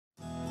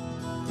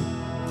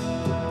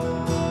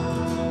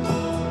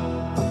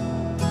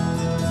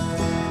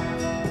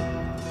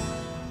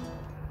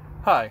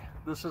Hi,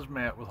 this is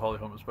Matt with Holly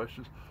Home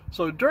Inspections.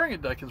 So during a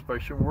deck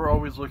inspection, we're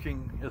always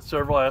looking at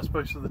several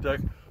aspects of the deck.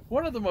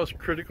 One of the most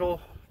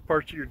critical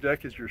parts of your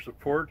deck is your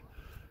support,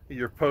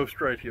 your post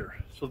right here.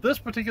 So this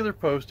particular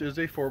post is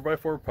a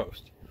 4x4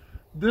 post.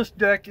 This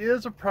deck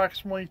is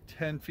approximately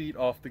 10 feet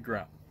off the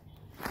ground.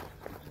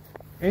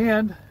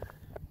 And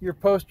your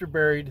posts are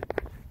buried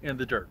in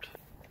the dirt.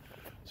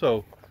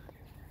 So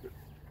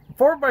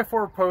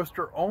 4x4 posts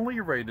are only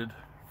rated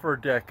for a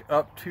deck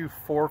up to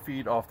 4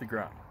 feet off the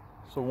ground.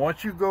 So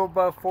once you go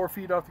above 4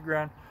 feet off the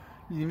ground,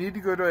 you need to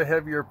go to a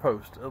heavier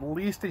post, at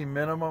least a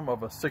minimum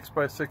of a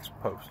 6x6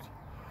 post.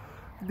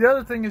 The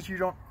other thing is you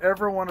don't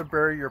ever want to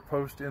bury your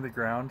post in the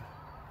ground.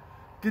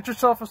 Get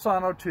yourself a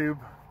sono tube,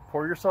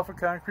 pour yourself a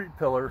concrete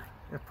pillar,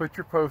 and put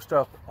your post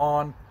up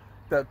on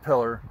that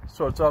pillar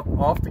so it's up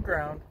off the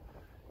ground,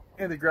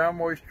 and the ground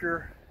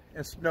moisture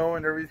and snow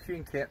and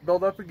everything can't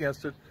build up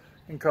against it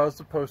and cause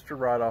the post to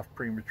rot off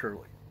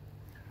prematurely.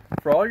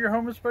 For all your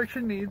home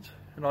inspection needs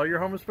and all your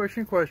home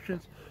inspection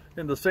questions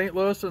in the St.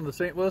 Louis and the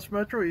St. Louis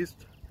Metro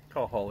East,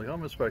 call Holly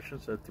Home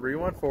Inspections at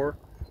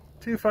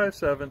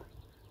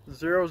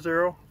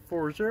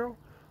 314-257-0040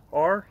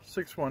 or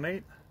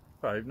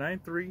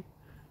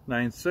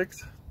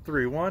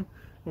 618-593-9631.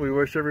 We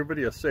wish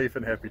everybody a safe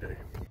and happy day.